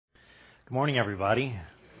Good morning, everybody.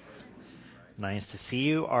 Nice to see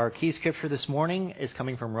you. Our key scripture this morning is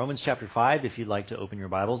coming from Romans chapter 5. If you'd like to open your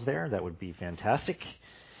Bibles there, that would be fantastic.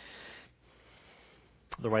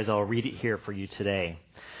 Otherwise, I'll read it here for you today.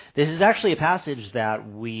 This is actually a passage that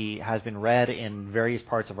has been read in various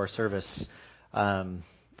parts of our service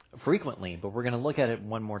frequently, but we're going to look at it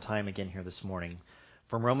one more time again here this morning.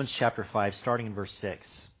 From Romans chapter 5, starting in verse 6.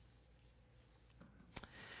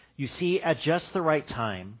 You see, at just the right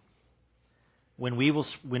time, when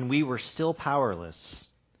we were still powerless,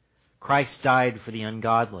 Christ died for the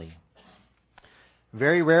ungodly.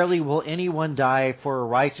 Very rarely will anyone die for a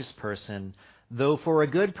righteous person, though for a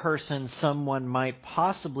good person someone might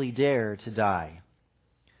possibly dare to die.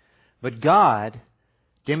 But God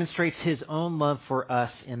demonstrates His own love for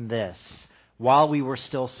us in this: while we were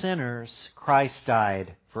still sinners, Christ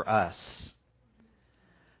died for us.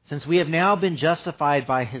 Since we have now been justified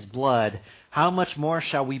by His blood, how much more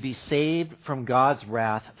shall we be saved from God's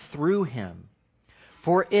wrath through Him?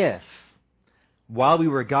 For if, while we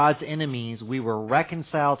were God's enemies, we were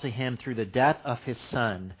reconciled to Him through the death of His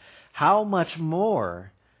Son, how much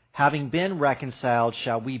more, having been reconciled,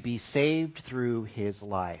 shall we be saved through His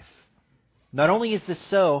life? Not only is this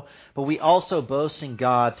so, but we also boast in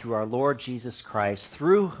God through our Lord Jesus Christ,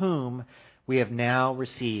 through whom we have now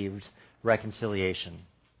received reconciliation.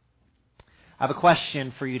 I have a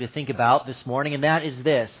question for you to think about this morning, and that is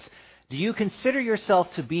this: do you consider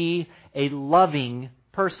yourself to be a loving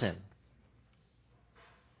person?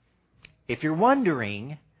 If you're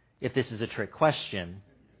wondering if this is a trick question,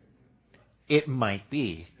 it might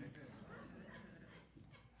be.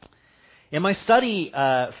 In my study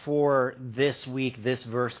for this week, this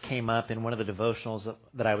verse came up in one of the devotionals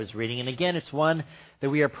that I was reading, and again, it's one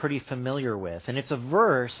that we are pretty familiar with, and it's a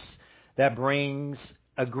verse that brings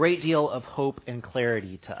a great deal of hope and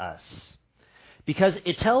clarity to us, because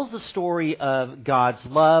it tells the story of God's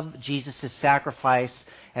love, Jesus' sacrifice,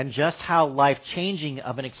 and just how life-changing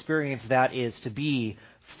of an experience that is to be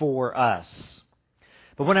for us.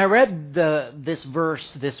 But when I read this verse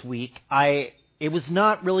this week, it was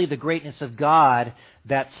not really the greatness of God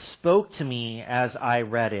that spoke to me as I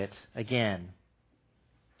read it again.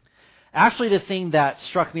 Actually, the thing that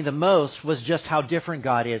struck me the most was just how different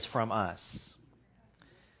God is from us.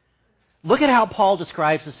 Look at how Paul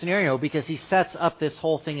describes the scenario, because he sets up this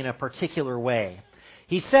whole thing in a particular way.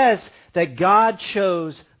 He says that God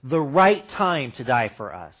chose the right time to die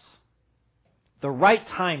for us. The right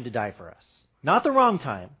time to die for us. Not the wrong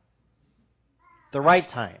time. The right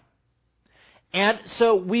time. And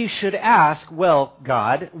so we should ask, well,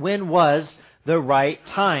 God, when was the right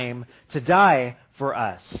time to die for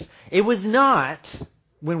us? It was not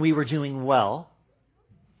when we were doing well.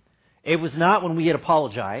 It was not when we had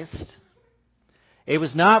apologized. It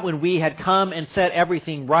was not when we had come and set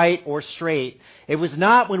everything right or straight. It was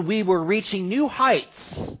not when we were reaching new heights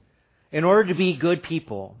in order to be good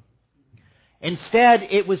people. Instead,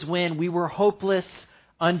 it was when we were hopeless,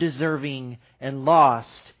 undeserving, and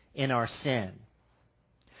lost in our sin.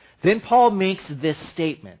 Then Paul makes this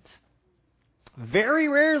statement: very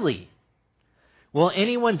rarely will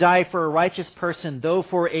anyone die for a righteous person, though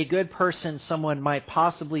for a good person someone might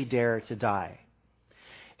possibly dare to die.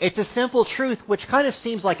 It's a simple truth which kind of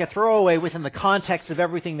seems like a throwaway within the context of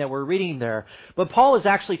everything that we're reading there, but Paul is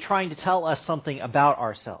actually trying to tell us something about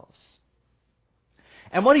ourselves.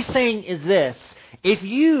 And what he's saying is this: if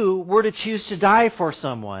you were to choose to die for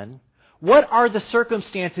someone, what are the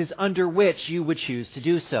circumstances under which you would choose to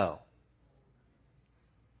do so?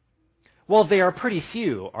 Well, they are pretty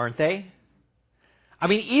few, aren't they? I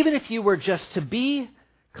mean, even if you were just to be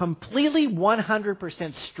completely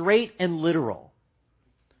 100% straight and literal,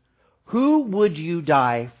 who would you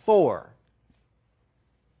die for?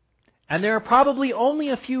 And there are probably only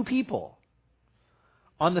a few people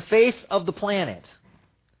on the face of the planet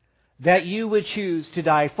that you would choose to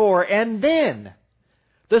die for, and then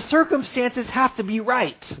the circumstances have to be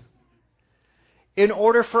right in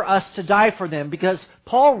order for us to die for them, because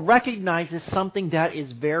Paul recognizes something that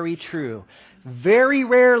is very true. Very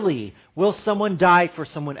rarely will someone die for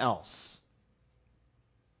someone else.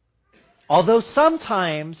 Although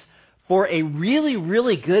sometimes, for a really,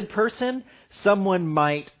 really good person, someone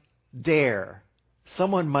might dare.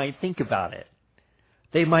 Someone might think about it.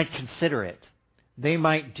 They might consider it. They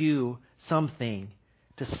might do something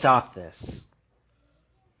to stop this.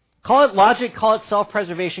 Call it logic, call it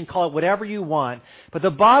self-preservation, call it whatever you want. But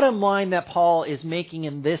the bottom line that Paul is making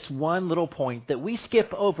in this one little point that we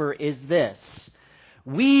skip over is this: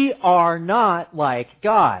 we are not like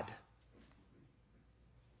God.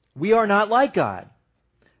 We are not like God.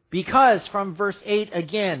 Because, from verse 8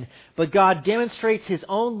 again, but God demonstrates His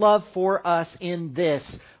own love for us in this: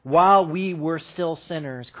 while we were still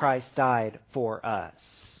sinners, Christ died for us.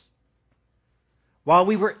 While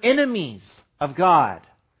we were enemies of God,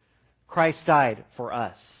 Christ died for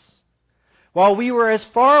us. While we were as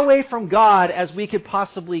far away from God as we could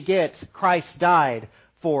possibly get, Christ died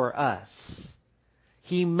for us.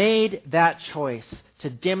 He made that choice to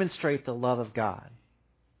demonstrate the love of God.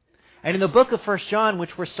 And in the book of 1 John,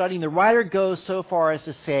 which we're studying, the writer goes so far as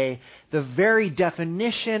to say the very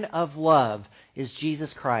definition of love is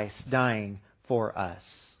Jesus Christ dying for us.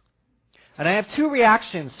 And I have two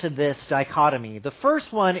reactions to this dichotomy. The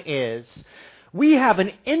first one is, we have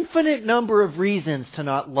an infinite number of reasons to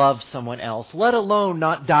not love someone else, let alone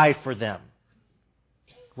not die for them.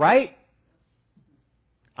 Right?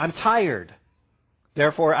 I'm tired,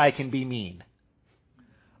 therefore I can be mean.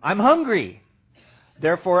 I'm hungry,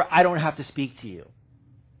 therefore I don't have to speak to you.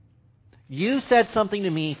 You said something to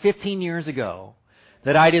me 15 years ago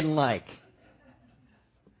that I didn't like.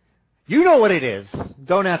 You know what it is.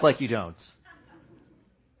 Don't act like you don't.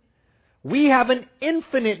 We have an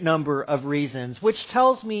infinite number of reasons, which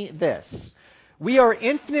tells me this: we are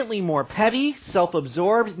infinitely more petty,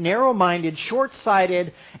 self-absorbed, narrow-minded,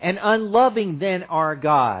 short-sighted, and unloving than our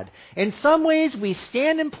God. In some ways, we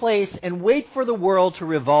stand in place and wait for the world to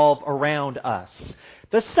revolve around us.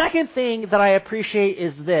 The second thing that I appreciate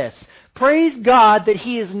is this: praise God that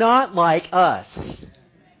He is not like us.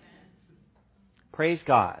 Praise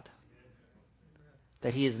God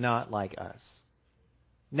that He is not like us.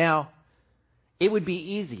 Now, it would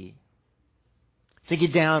be easy to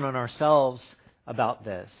get down on ourselves about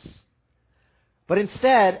this. But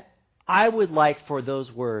instead, I would like for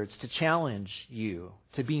those words to challenge you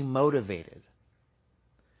to be motivated.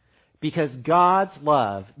 Because God's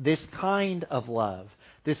love, this kind of love,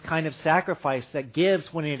 this kind of sacrifice that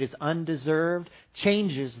gives when it is undeserved,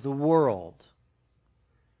 changes the world.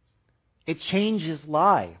 It changes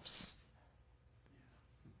lives.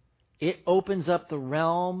 It opens up the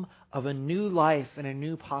realm of a new life and a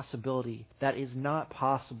new possibility that is not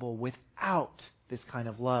possible without this kind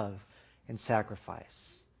of love and sacrifice.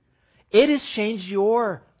 It has changed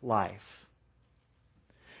your life.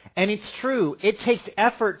 And it's true, it takes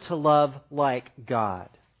effort to love like God.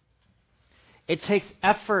 It takes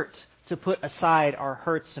effort to put aside our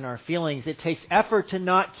hurts and our feelings. It takes effort to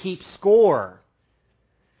not keep score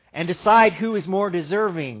and decide who is more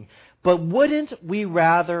deserving. But wouldn't we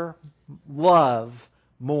rather love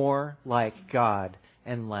more like God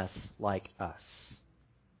and less like us?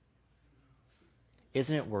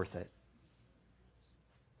 Isn't it worth it?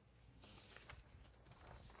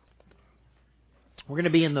 We're going to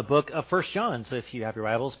be in the book of 1 John, so if you have your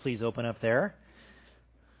Bibles, please open up there.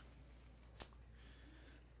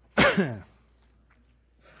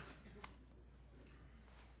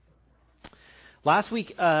 Last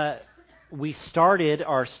week, we started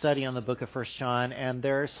our study on the book of 1 John, and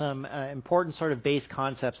there are some important sort of base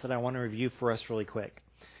concepts that I want to review for us really quick.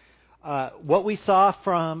 What we saw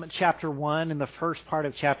from chapter 1 and the first part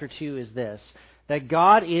of chapter 2 is this: that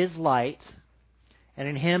God is light, and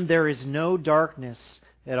in Him there is no darkness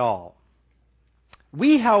at all.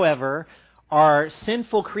 We, however, are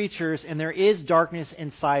sinful creatures, and there is darkness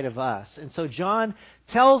inside of us. And so John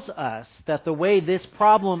tells us that the way this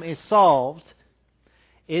problem is solved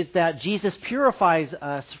is that Jesus purifies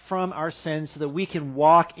us from our sins so that we can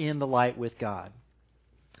walk in the light with God.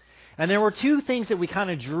 And there were two things that we kind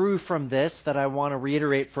of drew from this that I want to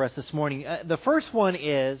reiterate for us this morning. The first one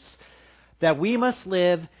is that we must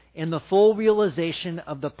live in the full realization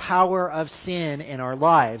of the power of sin in our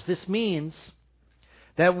lives. This means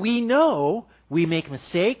that we know we make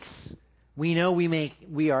mistakes. We know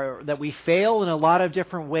that we fail in a lot of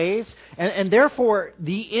different ways, and therefore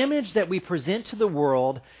the image that we present to the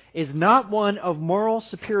world is not one of moral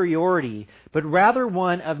superiority, but rather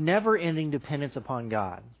one of never-ending dependence upon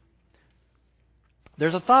God.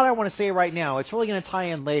 There's a thought I want to say right now. It's really going to tie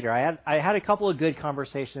in later. I had a couple of good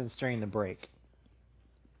conversations during the break,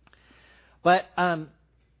 but I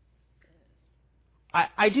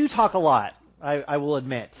do talk a lot. I will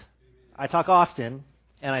admit, I talk often.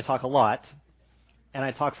 And I talk a lot, and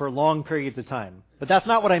I talk for long periods of time. But that's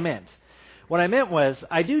not what I meant. What I meant was,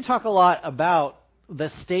 I do talk a lot about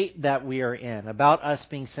the state that we are in, about us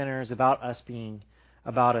being sinners, about us being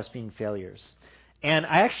failures. And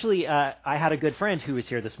I actually, I had a good friend who was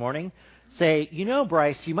here this morning say,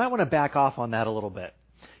 Bryce, you might want to back off on that a little bit,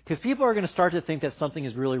 because people are going to start to think that something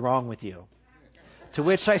is really wrong with you. To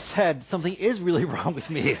which I said, something is really wrong with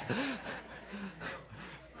me.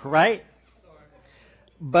 Right?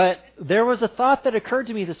 But there was a thought that occurred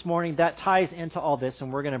to me this morning that ties into all this,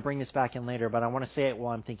 and we're going to bring this back in later, but I want to say it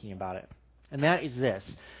while I'm thinking about it. And that is this.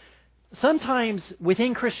 Sometimes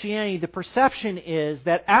within Christianity, the perception is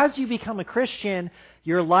that as you become a Christian,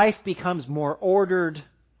 your life becomes more ordered,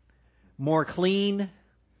 more clean,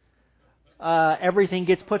 everything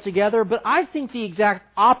gets put together. But I think the exact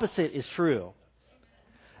opposite is true.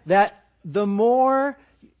 That the more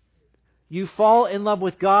you fall in love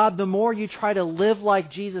with God, the more you try to live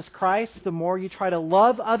like Jesus Christ, the more you try to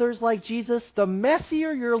love others like Jesus, the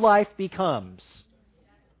messier your life becomes.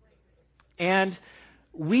 And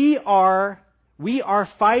we are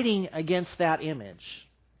fighting against that image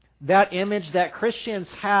that Christians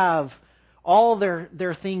have all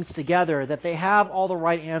their things together, that they have all the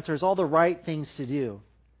right answers, all the right things to do.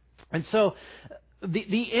 And so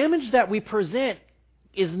the image that we present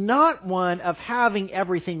is not one of having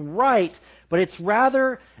everything right, but it's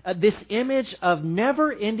rather this image of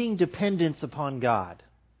never-ending dependence upon God.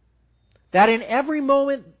 That in every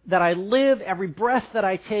moment that I live, every breath that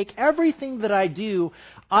I take, everything that I do,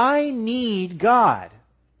 I need God.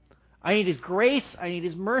 I need His grace, I need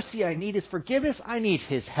His mercy, I need His forgiveness, I need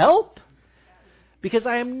His help, because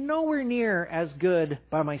I am nowhere near as good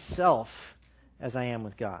by myself as I am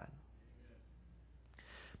with God.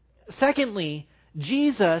 Secondly,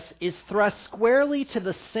 Jesus is thrust squarely to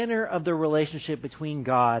the center of the relationship between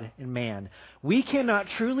God and man. We cannot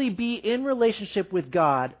truly be in relationship with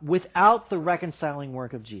God without the reconciling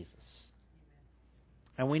work of Jesus.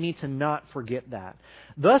 And we need to not forget that.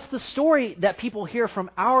 Thus, the story that people hear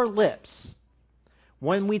from our lips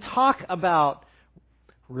when we talk about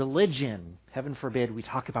religion, heaven forbid we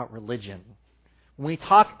talk about religion, when we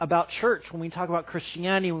talk about church, when we talk about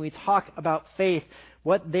Christianity, when we talk about faith,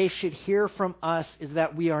 what they should hear from us is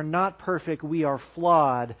that we are not perfect, we are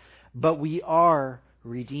flawed, but we are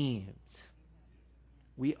redeemed.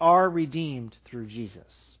 We are redeemed through Jesus.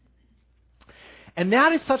 And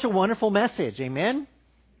that is such a wonderful message, amen?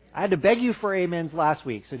 I had to beg you for amens last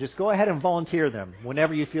week, so just go ahead and volunteer them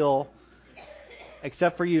whenever you feel,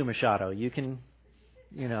 except for you, Machado. You can,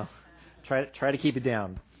 try to keep it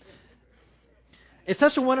down. It's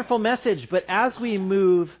such a wonderful message, but as we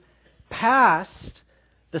move past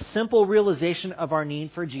the simple realization of our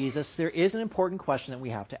need for Jesus, there is an important question that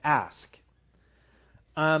we have to ask.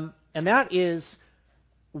 And that is,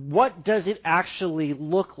 what does it actually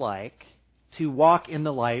look like to walk in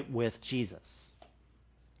the light with Jesus?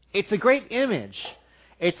 It's a great image.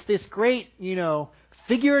 It's this great,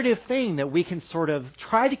 figurative thing that we can sort of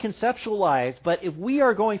try to conceptualize, but if we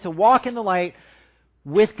are going to walk in the light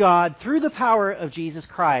with God through the power of Jesus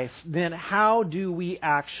Christ, then how do we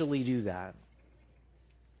actually do that?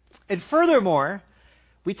 And furthermore,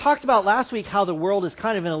 we talked about last week how the world is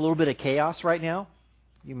kind of in a little bit of chaos right now.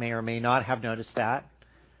 You may or may not have noticed that.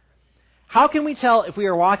 How can we tell if we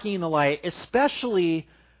are walking in the light, especially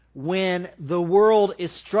when the world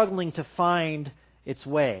is struggling to find its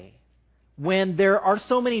way? When there are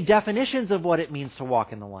so many definitions of what it means to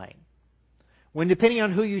walk in the light? When, depending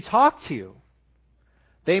on who you talk to,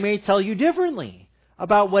 they may tell you differently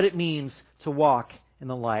about what it means to walk in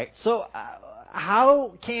the light. So,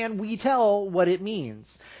 how can we tell what it means?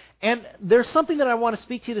 And there's something that I want to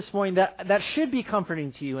speak to you this morning that should be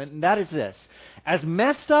comforting to you, and that is this. As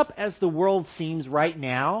messed up as the world seems right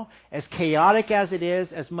now, as chaotic as it is,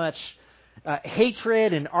 as much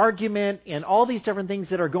hatred and argument and all these different things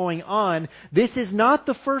that are going on, this is not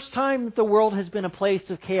the first time that the world has been a place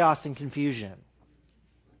of chaos and confusion.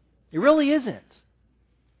 It really isn't.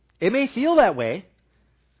 It may feel that way,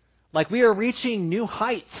 like we are reaching new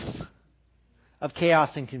heights of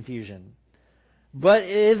chaos and confusion. But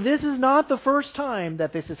this is not the first time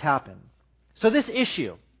that this has happened. So this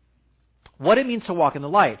issue, what it means to walk in the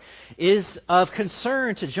light, is of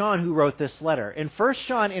concern to John, who wrote this letter. And 1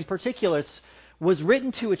 John in particular was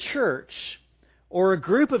written to a church or a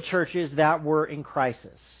group of churches that were in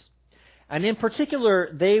crisis. And in particular,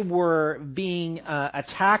 they were being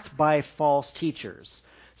attacked by false teachers.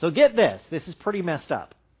 So get this. This is pretty messed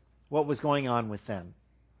up, what was going on with them.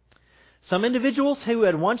 Some individuals who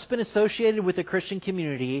had once been associated with the Christian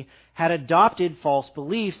community had adopted false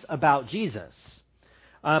beliefs about Jesus,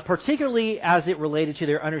 particularly as it related to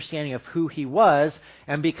their understanding of who He was,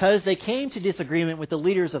 and because they came to disagreement with the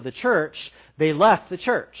leaders of the church, they left the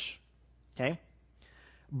church. Okay?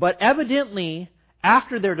 But evidently,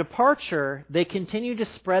 after their departure, they continued to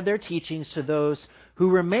spread their teachings to those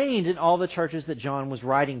who remained in all the churches that John was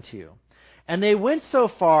writing to. And they went so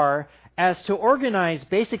far as to organize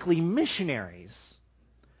basically missionaries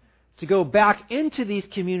to go back into these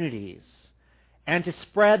communities and to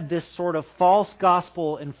spread this sort of false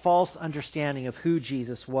gospel and false understanding of who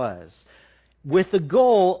Jesus was, with the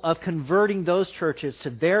goal of converting those churches to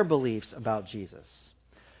their beliefs about Jesus.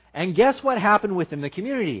 And guess what happened within the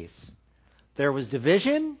communities? There was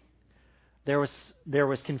division, there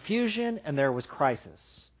was confusion, and there was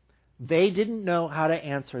crisis. They didn't know how to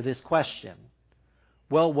answer this question.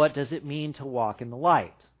 Well, what does it mean to walk in the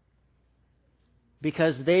light?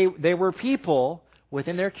 Because they were people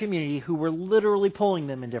within their community who were literally pulling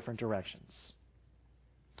them in different directions.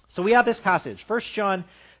 So we have this passage, 1 John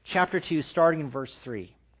chapter 2, starting in verse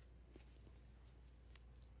 3.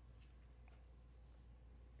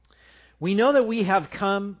 We know that we have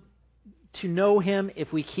come to know him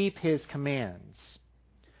if we keep his commands.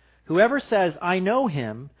 Whoever says, I know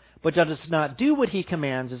him, but does not do what he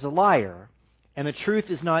commands is a liar, and the truth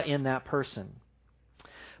is not in that person.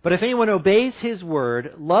 But if anyone obeys his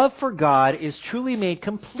word, love for God is truly made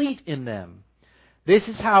complete in them. This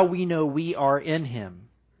is how we know we are in him.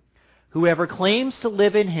 Whoever claims to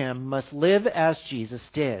live in him must live as Jesus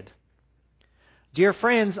did. Dear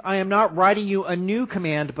friends, I am not writing you a new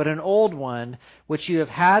command, but an old one, which you have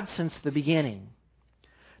had since the beginning.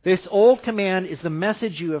 This old command is the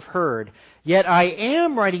message you have heard, yet I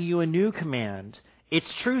am writing you a new command.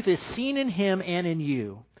 Its truth is seen in him and in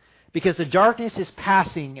you, because the darkness is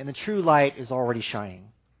passing and the true light is already shining.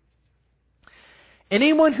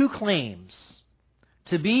 Anyone who claims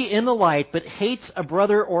to be in the light but hates a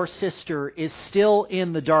brother or sister is still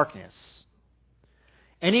in the darkness.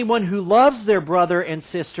 Anyone who loves their brother and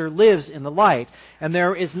sister lives in the light, and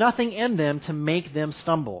there is nothing in them to make them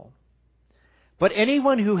stumble. But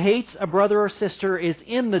anyone who hates a brother or sister is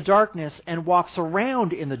in the darkness and walks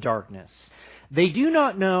around in the darkness. They do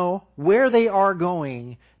not know where they are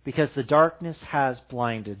going because the darkness has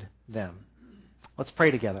blinded them. Let's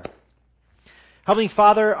pray together. Heavenly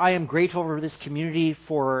Father, I am grateful for this community,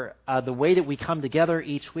 for the way that we come together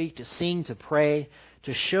each week to sing, to pray,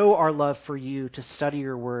 to show our love for you, to study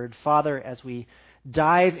your word. Father, as we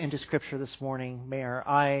dive into Scripture this morning, may our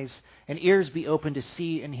eyes and ears be open to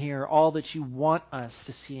see and hear all that you want us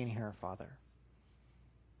to see and hear, Father.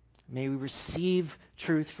 May we receive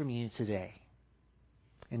truth from you today.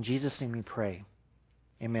 In Jesus' name we pray.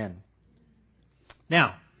 Amen.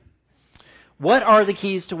 Now, what are the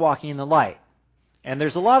keys to walking in the light? And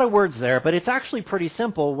there's a lot of words there, but it's actually pretty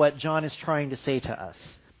simple what John is trying to say to us.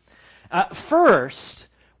 First,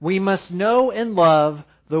 we must know and love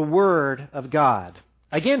the Word of God.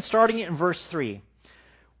 Again, starting in verse 3.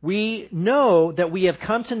 We know that we have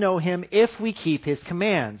come to know him if we keep his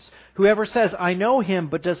commands. Whoever says, I know him,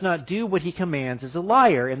 but does not do what he commands is a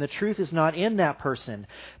liar, and the truth is not in that person.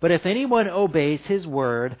 But if anyone obeys his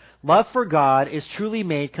word, love for God is truly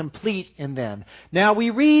made complete in them. Now we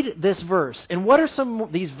read this verse, and what are some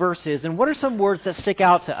of these verses, and what are some words that stick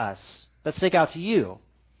out to us, that stick out to you?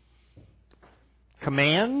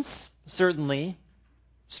 Commands, certainly,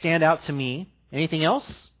 stand out to me. Anything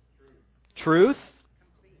else? Truth.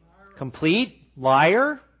 Complete,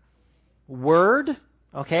 liar, word,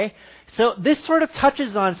 okay? So this sort of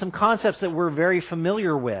touches on some concepts that we're very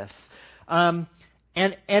familiar with. And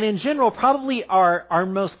in general, probably our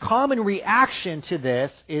most common reaction to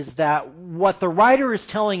this is that what the writer is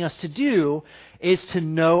telling us to do is to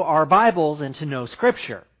know our Bibles and to know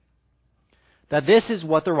Scripture. That this is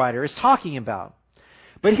what the writer is talking about.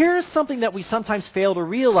 But here's something that we sometimes fail to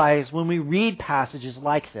realize when we read passages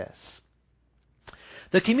like this.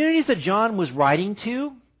 The communities that John was writing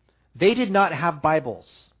to, they did not have Bibles.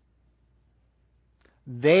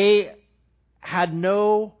 They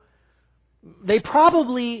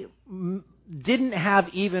probably didn't have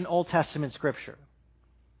even Old Testament Scripture.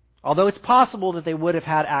 Although it's possible that they would have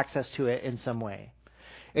had access to it in some way.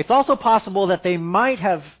 It's also possible that they might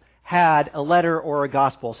have had a letter or a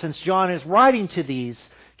gospel. Since John is writing to these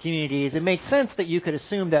communities, it makes sense that you could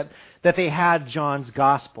assume that they had John's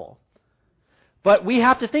gospel. But we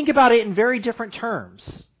have to think about it in very different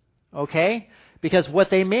terms, okay? Because what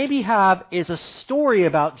they maybe have is a story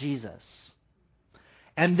about Jesus.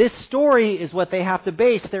 And this story is what they have to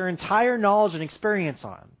base their entire knowledge and experience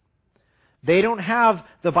on. They don't have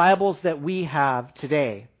the Bibles that we have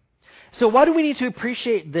today. So why do we need to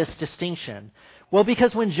appreciate this distinction? Well,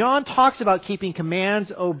 because when John talks about keeping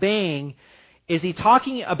commands, obeying, is he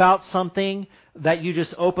talking about something that you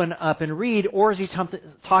just open up and read, or is he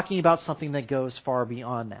talking about something that goes far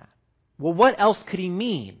beyond that? Well, what else could he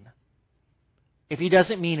mean if he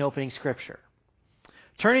doesn't mean opening Scripture?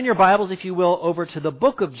 Turn in your Bibles, if you will, over to the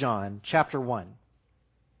book of John, chapter 1.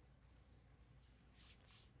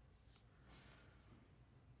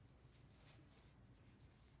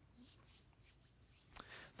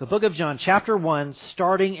 The book of John, chapter 1,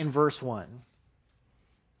 starting in verse 1.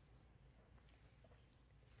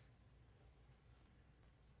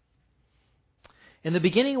 In the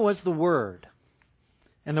beginning was the Word,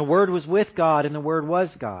 and the Word was with God, and the Word was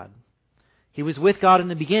God. He was with God in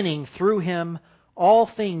the beginning. Through Him all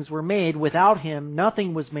things were made. Without Him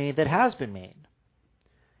nothing was made that has been made.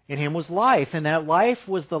 In Him was life, and that life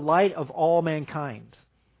was the light of all mankind.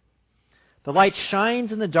 The light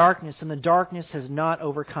shines in the darkness, and the darkness has not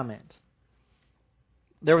overcome it.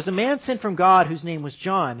 There was a man sent from God whose name was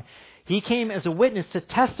John. He came as a witness to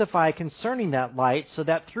testify concerning that light, so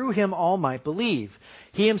that through him all might believe.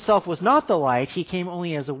 He himself was not the light. He came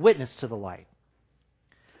only as a witness to the light.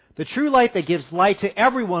 The true light that gives light to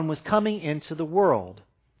everyone was coming into the world.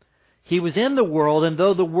 He was in the world, and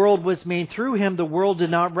though the world was made through him, the world did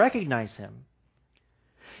not recognize him.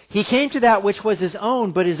 He came to that which was his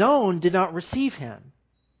own, but his own did not receive him.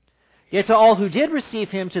 Yet to all who did receive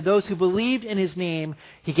him, to those who believed in his name,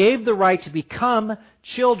 he gave the right to become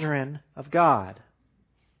children of God.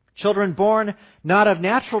 Children born not of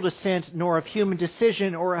natural descent, nor of human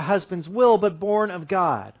decision or a husband's will, but born of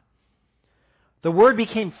God. The Word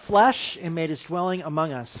became flesh and made his dwelling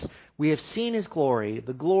among us. We have seen his glory,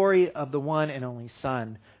 the glory of the one and only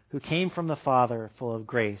Son, who came from the Father, full of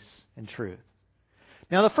grace and truth.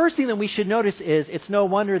 Now, the first thing that we should notice is it's no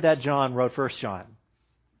wonder that John wrote 1 John,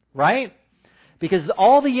 right? Because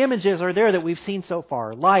all the images are there that we've seen so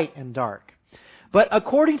far, light and dark. But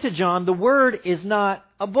according to John, the Word is not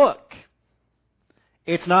a book.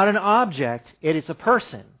 It's not an object. It is a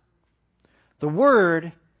person. The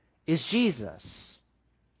Word is Jesus.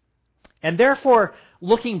 And therefore,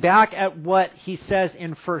 looking back at what he says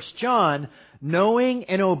in 1 John, knowing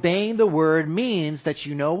and obeying the Word means that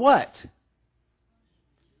you know what?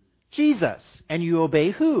 Jesus. And you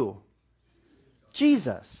obey who?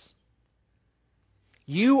 Jesus.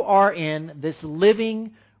 You are in this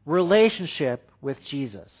living relationship with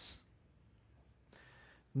Jesus.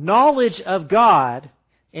 Knowledge of God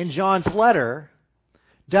in John's letter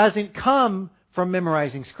doesn't come from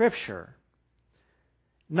memorizing Scripture.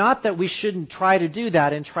 Not that we shouldn't try to do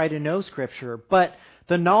that and try to know Scripture, but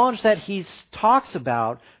the knowledge that he talks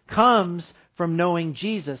about comes from knowing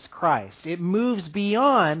Jesus Christ. It moves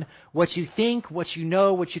beyond what you think, what you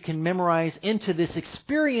know, what you can memorize, into this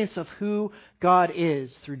experience of who God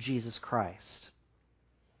is through Jesus Christ.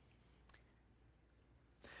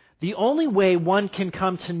 The only way one can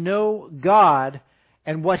come to know God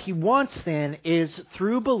and what he wants then is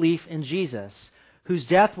through belief in Jesus, whose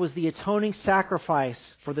death was the atoning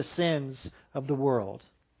sacrifice for the sins of the world.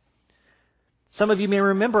 Some of you may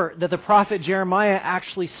remember that the prophet Jeremiah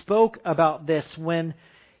actually spoke about this when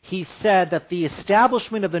he said that the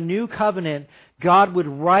establishment of the new covenant, God would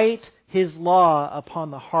write his law upon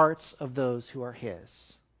the hearts of those who are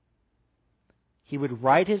his. He would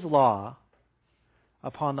write his law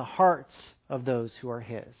upon the hearts of those who are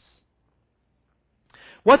his.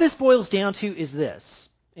 What this boils down to is this.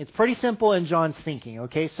 It's pretty simple in John's thinking,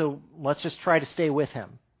 okay? So let's just try to stay with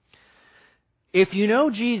him. If you know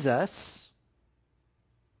Jesus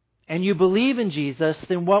and you believe in Jesus,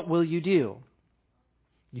 then what will you do?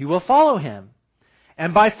 You will follow him.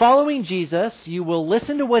 And by following Jesus, you will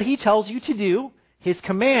listen to what he tells you to do, his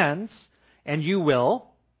commands, and you will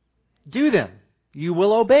do them. You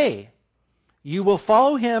will obey. You will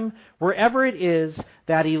follow him wherever it is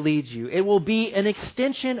that he leads you. It will be an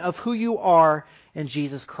extension of who you are in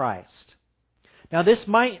Jesus Christ. Now, this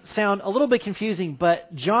might sound a little bit confusing,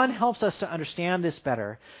 but John helps us to understand this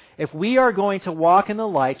better. If we are going to walk in the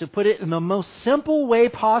light, to put it in the most simple way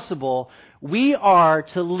possible, we are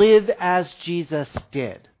to live as Jesus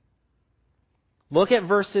did. Look at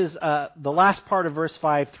the last part of verse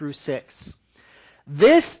 5 through 6.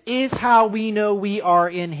 This is how we know we are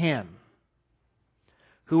in him.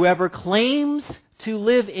 Whoever claims to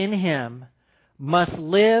live in him must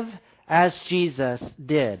live as Jesus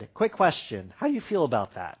did. Quick question. How do you feel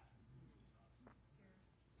about that?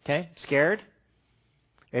 Okay, scared?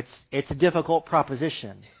 It's a difficult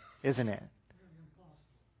proposition, isn't it?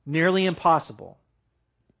 Nearly impossible.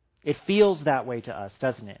 It feels that way to us,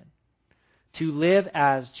 doesn't it? To live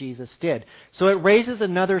as Jesus did. So it raises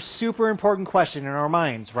another super important question in our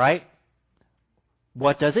minds, right?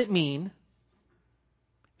 What does it mean?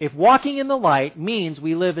 If walking in the light means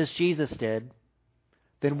we live as Jesus did,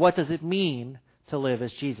 then what does it mean to live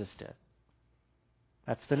as Jesus did?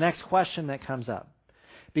 That's the next question that comes up.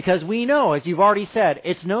 Because we know, as you've already said,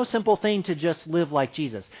 it's no simple thing to just live like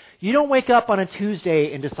Jesus. You don't wake up on a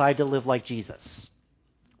Tuesday and decide to live like Jesus.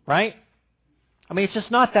 Right? I mean, it's just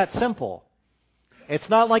not that simple. It's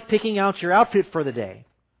not like picking out your outfit for the day.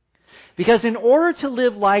 Because in order to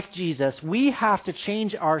live like Jesus, we have to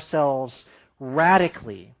change ourselves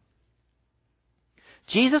radically.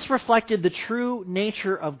 Jesus reflected the true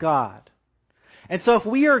nature of God. And so if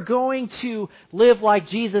we are going to live like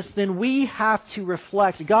Jesus, then we have to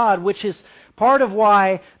reflect God, which is part of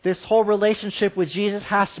why this whole relationship with Jesus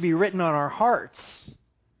has to be written on our hearts.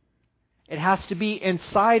 It has to be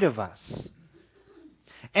inside of us.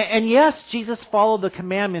 And yes, Jesus followed the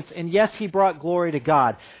commandments, and yes, He brought glory to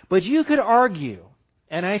God. But you could argue,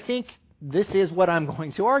 and I think this is what I'm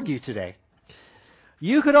going to argue today.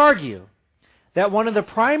 You could argue that one of the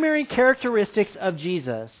primary characteristics of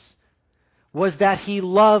Jesus was that He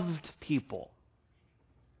loved people.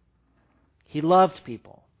 He loved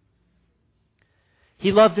people.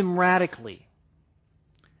 He loved them radically.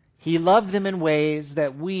 He loved them in ways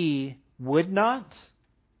that we would not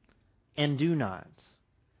and do not.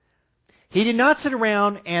 He did not sit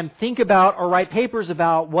around and think about or write papers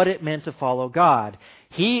about what it meant to follow God.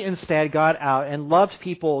 He instead got out and loved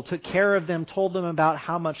people, took care of them, told them about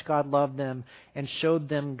how much God loved them, and showed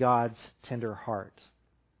them God's tender heart.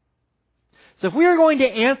 So if we are going to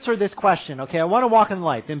answer this question, okay, I want to walk in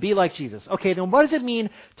life and be like Jesus. Okay, then what does it mean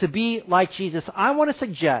to be like Jesus? I want to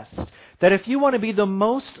suggest that if you want to be the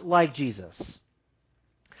most like Jesus,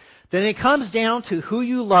 then it comes down to who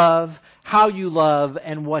you love, how you love,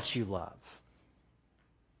 and what you love.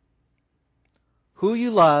 Who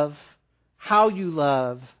you love, how you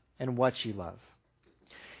love, and what you love.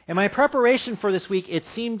 In my preparation for this week, it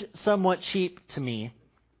seemed somewhat cheap to me.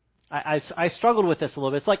 I struggled with this a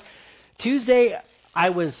little bit. It's like Tuesday, I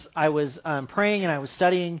was praying and I was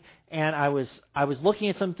studying and I was looking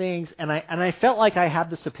at some things and I felt like I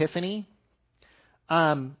had this epiphany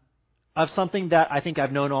of something that I think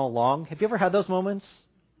I've known all along. Have you ever had those moments,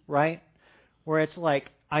 right? Where it's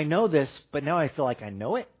like, I know this, but now I feel like I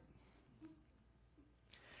know it.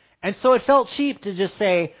 And so it felt cheap to just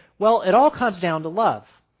say, well, it all comes down to love.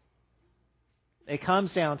 It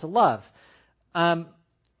comes down to love.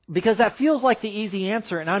 Because that feels like the easy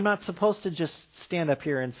answer, and I'm not supposed to just stand up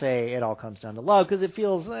here and say it all comes down to love, because it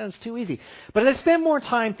feels it's too easy. But as I spent more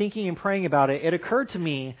time thinking and praying about it, it occurred to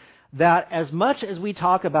me that as much as we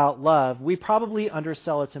talk about love, we probably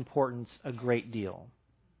undersell its importance a great deal,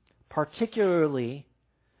 particularly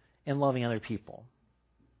in loving other people.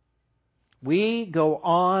 We go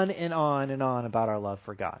on and on and on about our love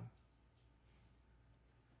for God.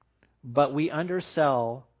 But we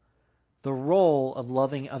undersell the role of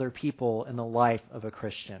loving other people in the life of a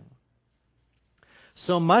Christian.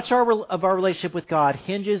 So much of our relationship with God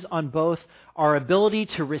hinges on both our ability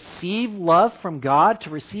to receive love from God, to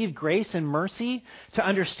receive grace and mercy, to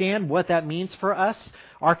understand what that means for us,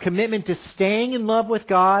 our commitment to staying in love with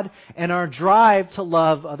God, and our drive to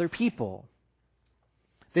love other people.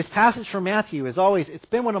 This passage from Matthew it's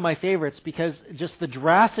been one of my favorites because just the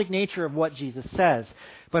drastic nature of what Jesus says.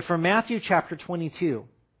 But from Matthew chapter 22,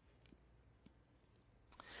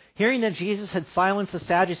 hearing that Jesus had silenced the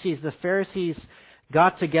Sadducees, the Pharisees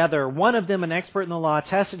got together. One of them, an expert in the law,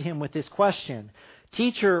 tested him with this question: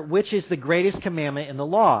 "Teacher, which is the greatest commandment in the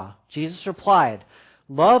law?" Jesus replied,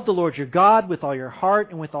 "Love the Lord your God with all your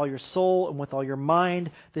heart and with all your soul and with all your mind.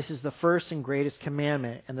 This is the first and greatest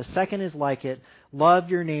commandment. And the second is like it: love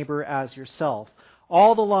your neighbor as yourself.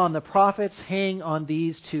 All the law and the prophets hang on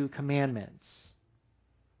these two commandments."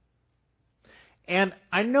 And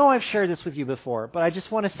I know I've shared this with you before, but I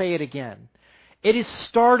just want to say it again. It is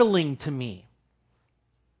startling to me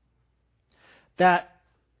that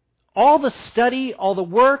all the study, all the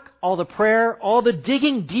work, all the prayer, all the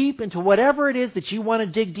digging deep into whatever it is that you want to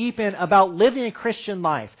dig deep in about living a Christian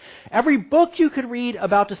life, every book you could read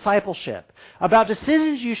about discipleship, about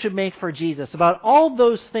decisions you should make for Jesus, about all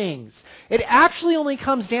those things, it actually only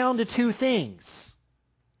comes down to two things.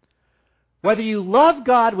 Whether you love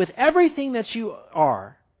God with everything that you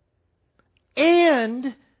are,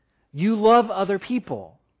 and you love other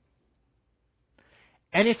people.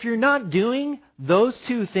 And if you're not doing those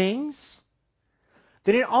two things,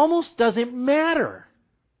 then it almost doesn't matter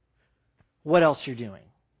what else you're doing.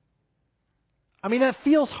 I mean, that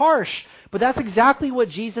feels harsh, but that's exactly what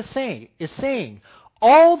Jesus is saying.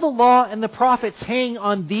 All the law and the prophets hang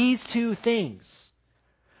on these two things: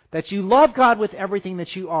 that you love God with everything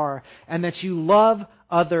that you are, and that you love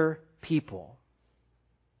other people.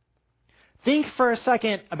 Think for a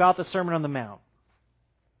second about the Sermon on the Mount.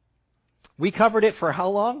 We covered it for how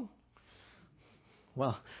long?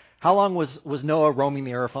 Well, how long was Noah roaming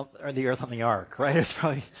the earth on the ark, right? It's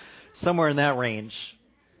probably somewhere in that range.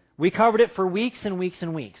 We covered it for weeks and weeks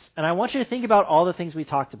and weeks. And I want you to think about all the things we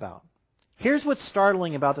talked about. Here's what's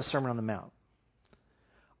startling about the Sermon on the Mount.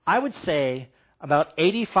 I would say about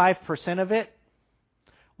 85% of it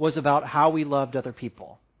was about how we loved other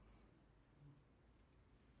people.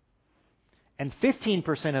 And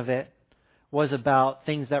 15% of it was about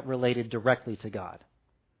things that related directly to God.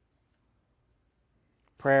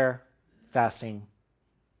 Prayer, fasting,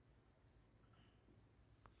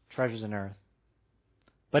 treasures in earth.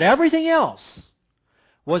 But everything else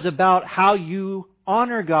was about how you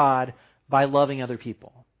honor God by loving other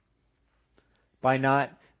people, by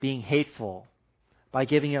not being hateful, by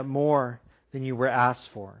giving up more than you were asked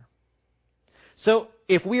for. So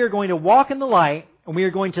if we are going to walk in the light and we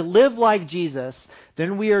are going to live like Jesus,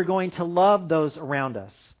 then we are going to love those around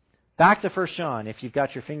us. Back to 1 John, if you've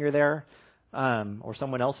got your finger there, or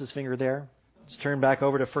someone else's finger there, let's turn back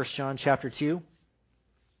over to 1 John chapter 2.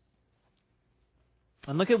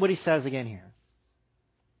 And look at what he says again here.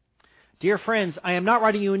 Dear friends, I am not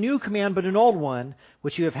writing you a new command, but an old one,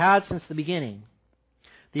 which you have had since the beginning.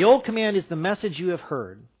 The old command is the message you have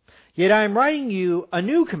heard. Yet I am writing you a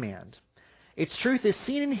new command. Its truth is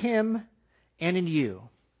seen in him and in you,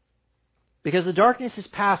 because the darkness is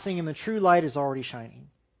passing and the true light is already shining.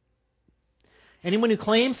 Anyone who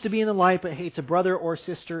claims to be in the light but hates a brother or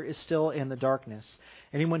sister is still in the darkness.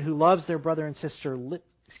 Anyone who loves their brother and sister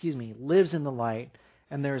lives in the light,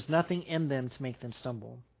 and there is nothing in them to make them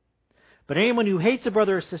stumble. But anyone who hates a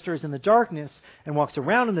brother or sister is in the darkness and walks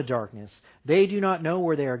around in the darkness. They do not know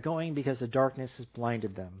where they are going because the darkness has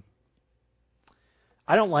blinded them.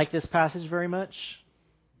 I don't like this passage very much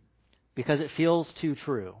because it feels too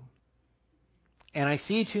true. And I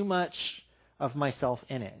see too much of myself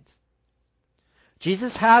in it.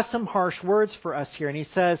 Jesus has some harsh words for us here, and he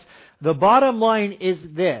says, the bottom line is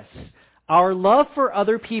this. Our love for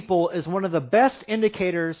other people is one of the best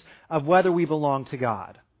indicators of whether we belong to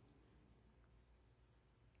God.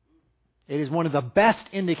 It is one of the best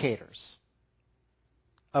indicators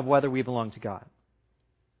of whether we belong to God.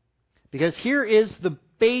 Because here is the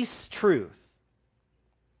base truth.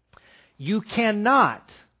 You cannot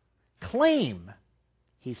claim,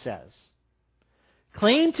 he says,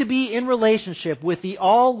 claim to be in relationship with the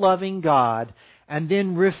all-loving God and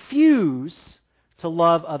then refuse to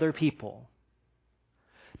love other people.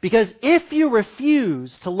 Because if you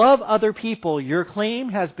refuse to love other people, your claim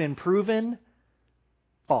has been proven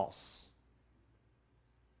false.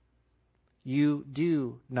 You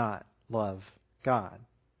do not love God.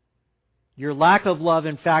 Your lack of love,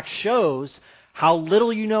 in fact, shows how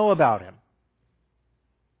little you know about Him.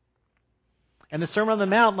 And the Sermon on the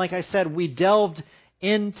Mount, like I said, we delved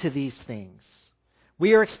into these things.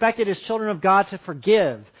 We are expected as children of God to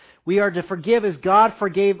forgive. We are to forgive as God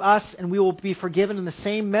forgave us, and we will be forgiven in the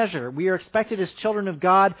same measure. We are expected as children of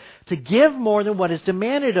God to give more than what is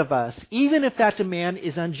demanded of us, even if that demand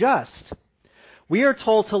is unjust. We are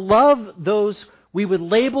told to love those we would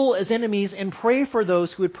label as enemies and pray for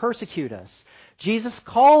those who would persecute us. Jesus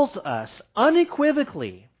calls us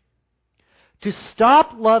unequivocally to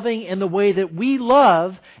stop loving in the way that we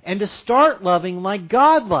love and to start loving like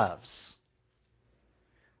God loves.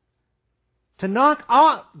 To knock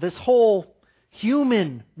out this whole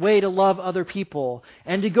human way to love other people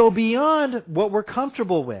and to go beyond what we're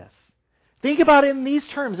comfortable with. Think about it in these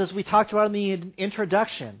terms as we talked about in the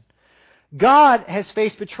introduction. God has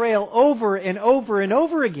faced betrayal over and over and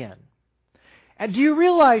over again. And do you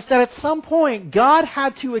realize that at some point God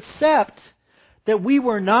had to accept that we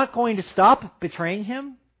were not going to stop betraying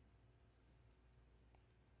Him?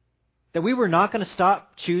 That we were not going to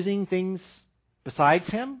stop choosing things besides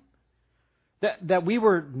Him? That we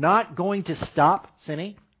were not going to stop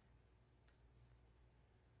sinning?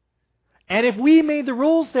 And if we made the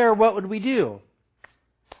rules there, what would we do?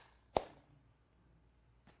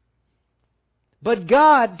 But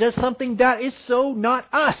God does something that is so not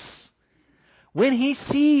us. When He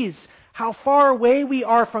sees how far away we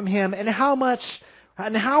are from Him and how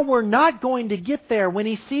we're not going to get there, when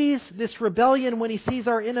He sees this rebellion, when He sees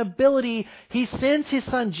our inability, He sends His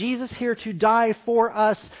Son Jesus here to die for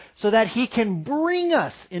us so that He can bring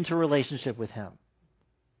us into relationship with Him.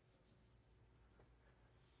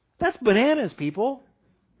 That's bananas, people.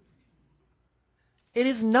 It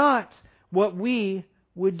is not what we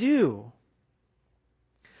would do.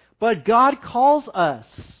 But God calls us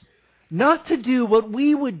not to do what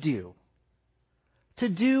we would do, to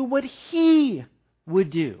do what He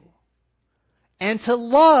would do, and to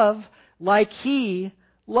love like He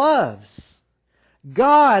loves.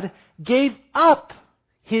 God gave up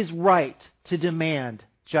His right to demand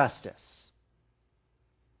justice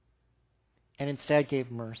and instead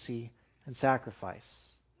gave mercy and sacrifice.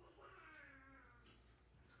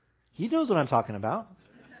 He knows what I'm talking about.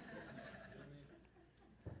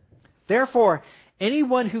 Therefore,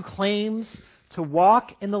 anyone who claims to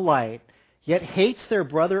walk in the light, yet hates their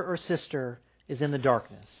brother or sister is in the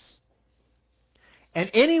darkness. And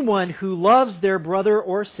anyone who loves their brother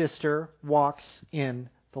or sister walks in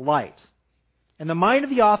the light. In the mind of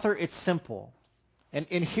the author, it's simple. And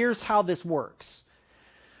here's how this works.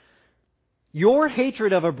 Your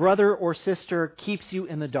hatred of a brother or sister keeps you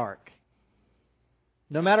in the dark.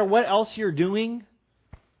 No matter what else you're doing,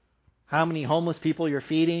 how many homeless people you're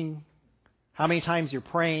feeding, how many times you're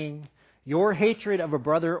praying, your hatred of a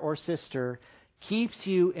brother or sister keeps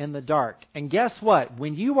you in the dark. And guess what?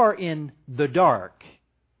 When you are in the dark,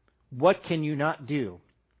 what can you not do?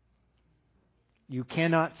 You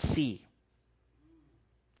cannot see.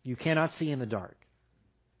 You cannot see in the dark.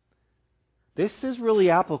 This is really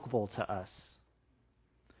applicable to us.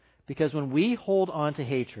 Because when we hold on to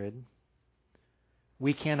hatred,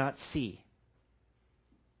 we cannot see.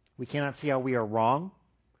 We cannot see how we are wrong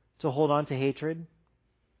to hold on to hatred.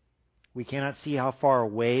 We cannot see how far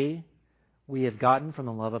away we have gotten from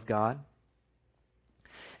the love of God.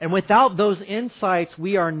 And without those insights,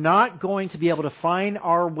 we are not going to be able to find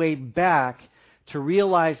our way back to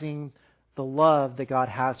realizing the love that God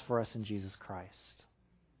has for us in Jesus Christ.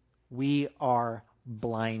 We are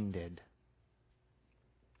blinded.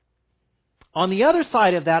 On the other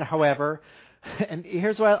side of that, however, and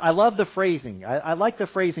here's why I love the phrasing. I like the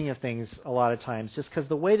phrasing of things a lot of times, just because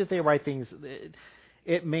the way that they write things,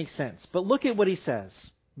 it makes sense. But look at what he says,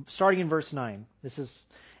 starting in verse 9. This is,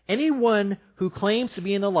 anyone who claims to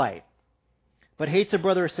be in the light, but hates a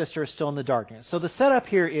brother or sister is still in the darkness. So the setup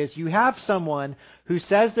here is you have someone who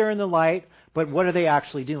says they're in the light, but what are they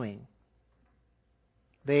actually doing?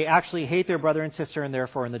 They actually hate their brother and sister and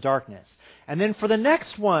therefore in the darkness. And then for the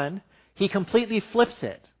next one, he completely flips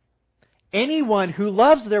it. Anyone who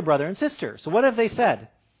loves their brother and sister. So what have they said?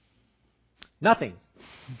 Nothing.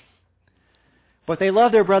 But they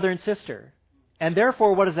love their brother and sister. And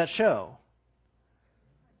therefore, what does that show?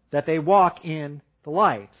 That they walk in the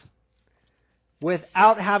light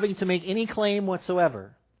without having to make any claim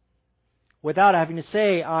whatsoever. Without having to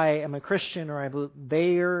say, I am a Christian, or I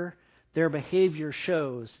believe. Their behavior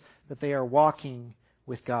shows that they are walking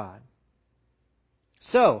with God.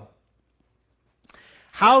 So,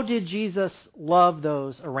 how did Jesus love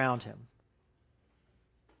those around him?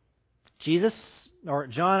 Jesus, or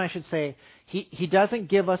John, I should say, he doesn't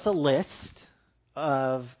give us a list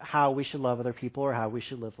of how we should love other people or how we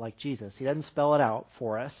should live like Jesus. He doesn't spell it out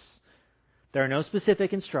for us. There are no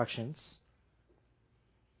specific instructions.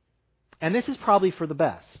 And this is probably for the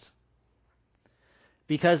best.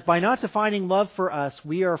 Because by not defining love for us,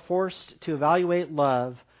 we are forced to evaluate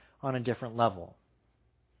love on a different level.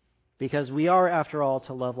 Because we are, after all,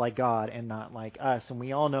 to love like God and not like us. And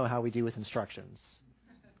we all know how we do with instructions.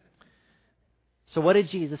 So what did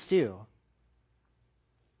Jesus do?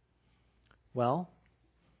 Well,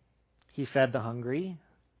 he fed the hungry.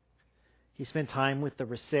 He spent time with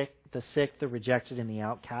the sick, the rejected, and the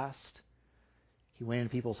outcast. He went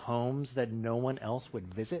into people's homes that no one else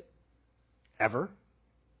would visit, ever.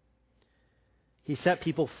 He set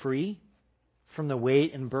people free from the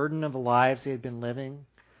weight and burden of the lives they had been living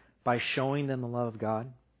by showing them the love of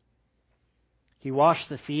God. He washed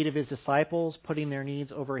the feet of his disciples, putting their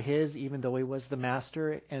needs over his, even though he was the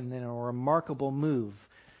master. And in a remarkable move,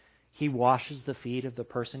 he washes the feet of the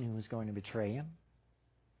person who was going to betray him.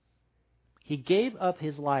 He gave up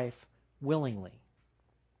his life willingly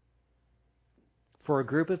for a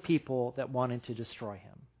group of people that wanted to destroy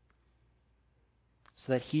him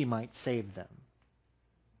so that he might save them.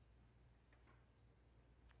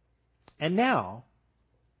 And now,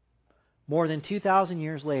 more than 2,000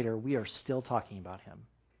 years later, we are still talking about him.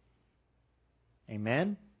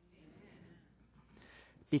 Amen?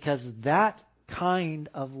 Because that kind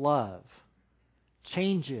of love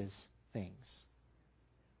changes things.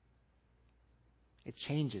 It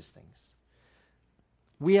changes things.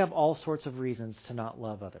 We have all sorts of reasons to not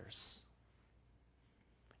love others,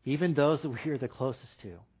 even those that we are the closest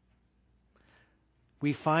to.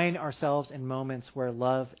 We find ourselves in moments where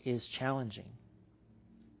love is challenging.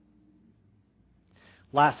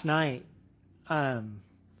 Last night, my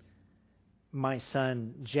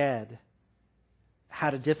son Jed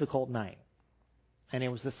had a difficult night. And it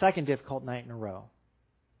was the second difficult night in a row.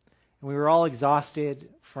 And we were all exhausted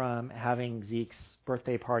from having Zeke's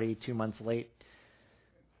birthday party 2 months late.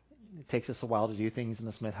 It takes us a while to do things in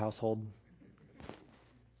the Smith household.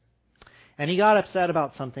 And he got upset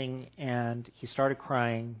about something, and he started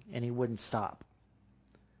crying, and he wouldn't stop.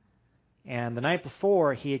 And the night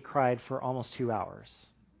before, he had cried for almost 2 hours.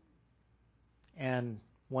 And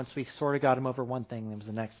once we sort of got him over one thing, there was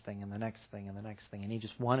the next thing, and the next thing, and the next thing, and he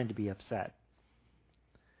just wanted to be upset.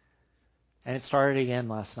 And it started again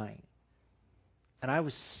last night. And I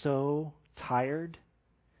was so tired,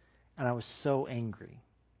 and I was so angry.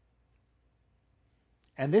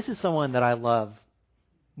 And this is someone that I love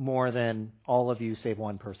more than all of you save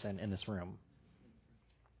one person in this room.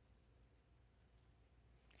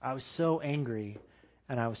 I was so angry,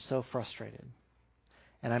 and I was so frustrated.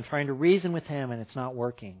 And I'm trying to reason with him, and it's not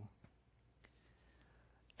working.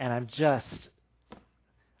 And I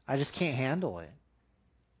just can't handle it.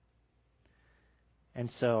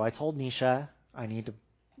 And so I told Nisha, I need to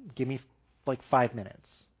give me like 5 minutes.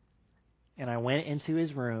 And I went into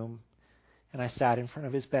his room, and I sat in front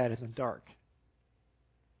of his bed in the dark.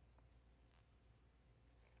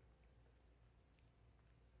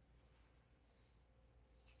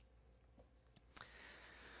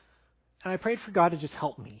 And I prayed for God to just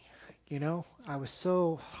help me. I was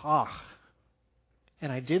so,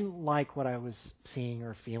 and I didn't like what I was seeing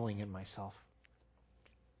or feeling in myself.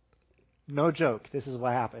 No joke, this is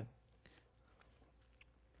what happened.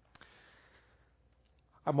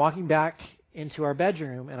 I'm walking back into our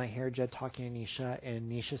bedroom, and I hear Jed talking to Nisha, and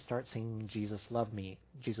Nisha starts singing Jesus Love Me,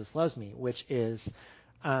 Jesus Loves Me, which is,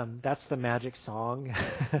 that's the magic song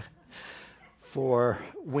for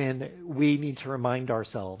when we need to remind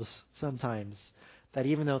ourselves sometimes that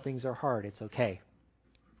even though things are hard, it's okay.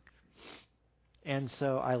 And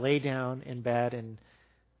so I lay down in bed, and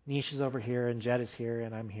Nisha's over here, and Jed is here,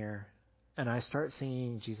 and I'm here. And I start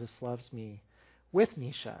singing Jesus Loves Me with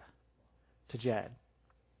Nisha to Jed.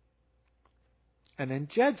 And then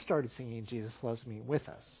Jed started singing Jesus Loves Me with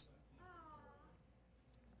us.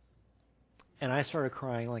 And I started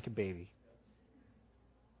crying like a baby.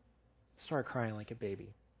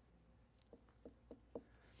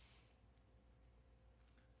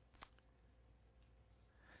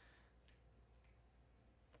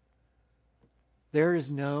 There is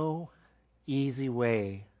no easy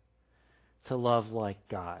way to love like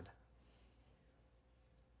God.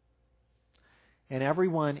 And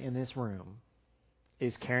everyone in this room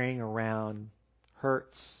is carrying around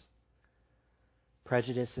hurts,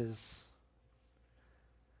 prejudices,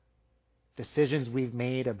 decisions we've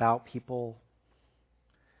made about people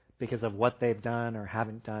because of what they've done or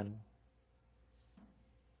haven't done.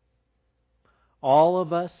 All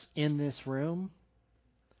of us in this room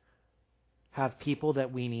have people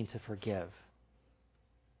that we need to forgive.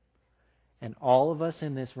 And all of us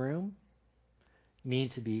in this room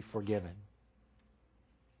need to be forgiven.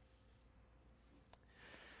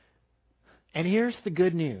 And here's the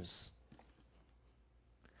good news.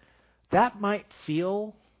 That might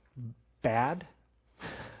feel bad.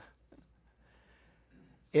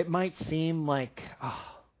 It might seem like,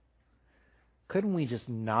 couldn't we just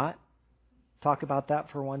not talk about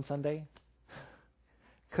that for one Sunday?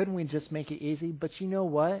 Couldn't we just make it easy? But you know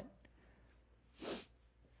what?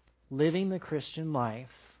 Living the Christian life,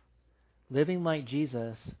 living like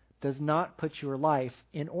Jesus, does not put your life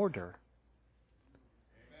in order.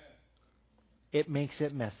 It makes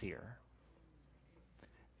it messier.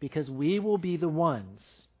 Because we will be the ones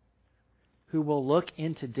who will look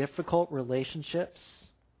into difficult relationships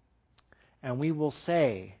and we will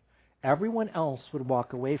say, everyone else would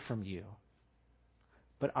walk away from you,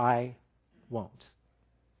 but I won't.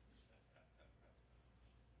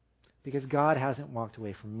 Because God hasn't walked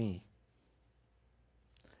away from me.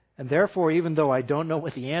 And therefore, even though I don't know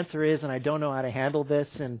what the answer is and I don't know how to handle this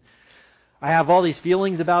and I have all these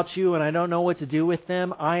feelings about you and I don't know what to do with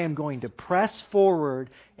them, I am going to press forward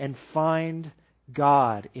and find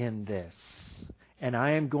God in this. And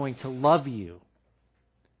I am going to love you.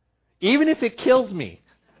 Even if it kills me.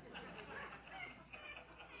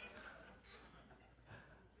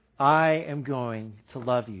 I am going to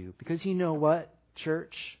love you. Because you know what,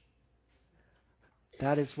 church?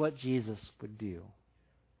 That is what Jesus would do.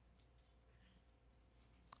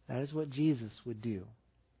 That is what Jesus would do.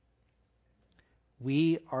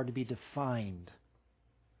 We are to be defined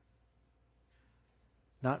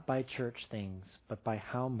not by church things, but by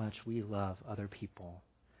how much we love other people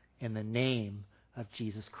in the name of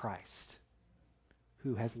Jesus Christ,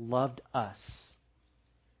 who has loved us,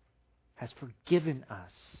 has forgiven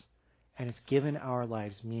us, and has given our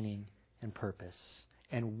lives meaning and purpose.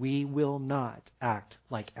 And we will not act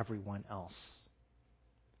like everyone else.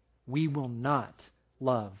 We will not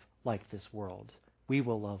love like this world. We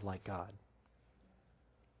will love like God.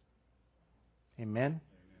 Amen?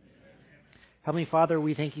 Heavenly Father,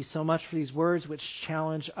 we thank you so much for these words which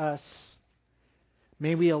challenge us.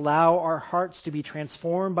 May we allow our hearts to be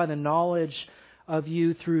transformed by the knowledge of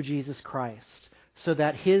you through Jesus Christ, so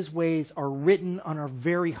that his ways are written on our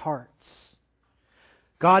very hearts,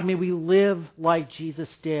 God, may we live like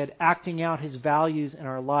Jesus did, acting out His values in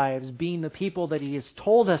our lives, being the people that He has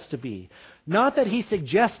told us to be. Not that He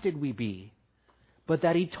suggested we be, but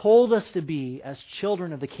that He told us to be as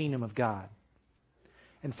children of the kingdom of God.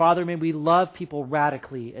 And Father, may we love people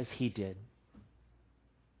radically as He did.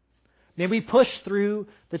 May we push through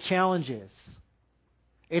the challenges.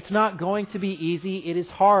 It's not going to be easy. It is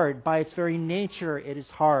hard. By its very nature, it is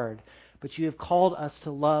hard. But you have called us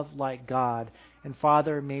to love like God. And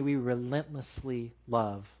Father, may we relentlessly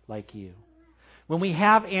love like you. When we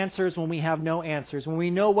have answers, when we have no answers, when we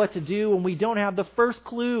know what to do, when we don't have the first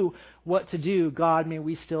clue what to do, God, may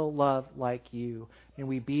we still love like you. May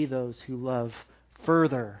we be those who love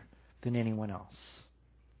further than anyone else.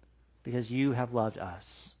 Because you have loved us.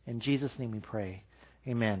 In Jesus' name we pray.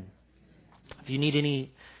 Amen. If you need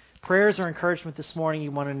any prayers or encouragement this morning,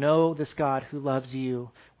 you want to know this God who loves you,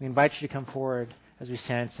 we invite you to come forward as we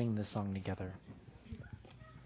stand and sing this song together.